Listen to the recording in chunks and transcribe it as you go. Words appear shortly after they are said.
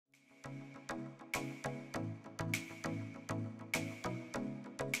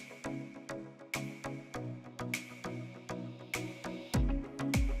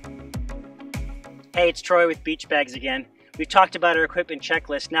Hey, it's Troy with Beach Bags again. We've talked about our equipment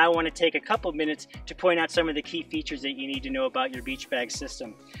checklist. Now I want to take a couple minutes to point out some of the key features that you need to know about your beach bag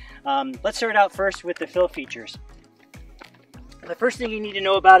system. Let's start out first with the fill features. The first thing you need to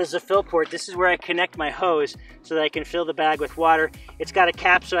know about is the fill port. This is where I connect my hose so that I can fill the bag with water. It's got a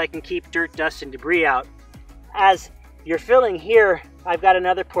cap so I can keep dirt, dust, and debris out. As you're filling here, I've got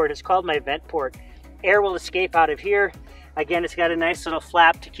another port. It's called my vent port. Air will escape out of here. Again, it's got a nice little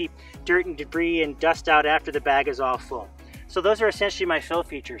flap to keep dirt and debris and dust out after the bag is all full. So those are essentially my fill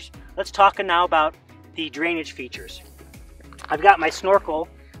features. Let's talk now about the drainage features. I've got my snorkel,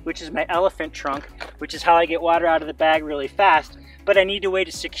 which is my elephant trunk, which is how I get water out of the bag really fast, but I need a way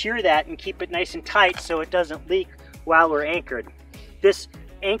to secure that and keep it nice and tight so it doesn't leak while we're anchored. This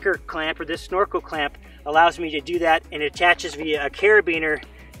anchor clamp, or this snorkel clamp, allows me to do that, and it attaches via a carabiner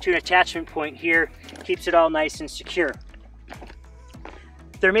to an attachment point here, keeps it all nice and secure.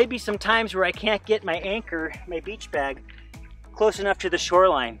 There may be some times where I can't get my anchor, my beach bag, close enough to the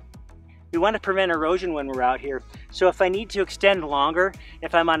shoreline. We want to prevent erosion when we're out here. So if I need to extend longer,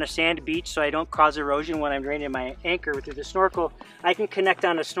 if I'm on a sand beach so I don't cause erosion when I'm draining my anchor through the snorkel, I can connect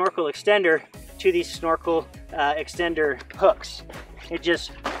on a snorkel extender to these snorkel extender hooks. It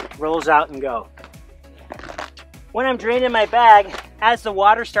just rolls out and go. When I'm draining my bag, as the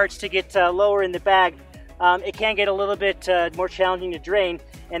water starts to get lower in the bag, it can get a little bit more challenging to drain,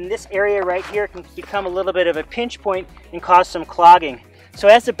 and this area right here can become a little bit of a pinch point and cause some clogging. So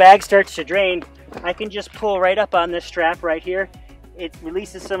as the bag starts to drain, I can just pull right up on this strap right here. It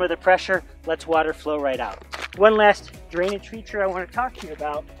releases some of the pressure, lets water flow right out. One last drainage feature I want to talk to you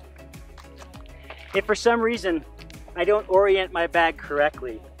about. If for some reason I don't orient my bag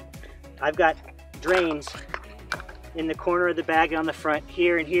correctly, I've got drains in the corner of the bag on the front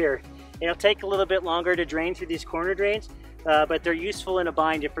here and here. It'll take a little bit longer to drain through these corner drains, but they're useful in a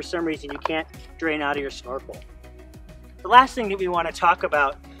bind if for some reason you can't drain out of your snorkel. The last thing that we want to talk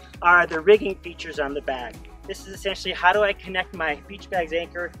about are the rigging features on the bag. This is essentially how do I connect my beach bag's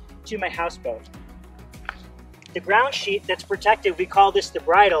anchor to my houseboat. The ground sheet that's protected, we call this the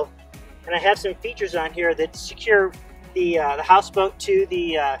bridle, and I have some features on here that secure the houseboat to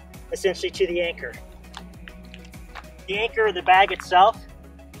the essentially to the anchor. The anchor of the bag itself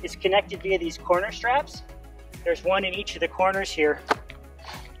is connected via these corner straps. There's one in each of the corners here.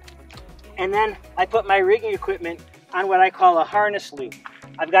 And then I put my rigging equipment on what I call a harness loop.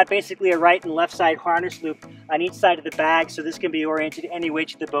 I've got basically a right and left side harness loop on each side of the bag, so this can be oriented any way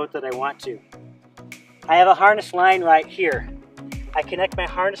to the boat that I want to. I have a harness line right here. I connect my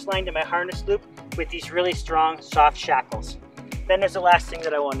harness line to my harness loop with these really strong, soft shackles. Then there's the last thing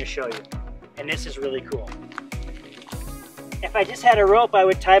that I wanted to show you, and this is really cool. If I just had a rope, I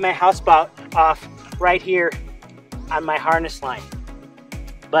would tie my houseboat off right here on my harness line.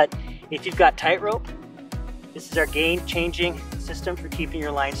 But if you've got tight rope, this is our game-changing system for keeping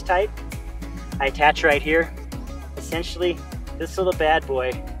your lines tight. I attach right here. Essentially, this little bad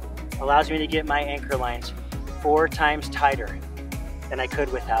boy allows me to get my anchor lines 4 times tighter than I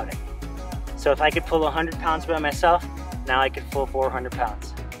could without it. So if I could pull 100 pounds by myself, now I could pull 400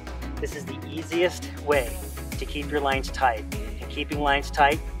 pounds. This is the easiest way to keep your lines tight, and keeping lines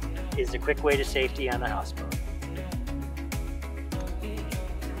tight is the quick way to safety on the houseboat.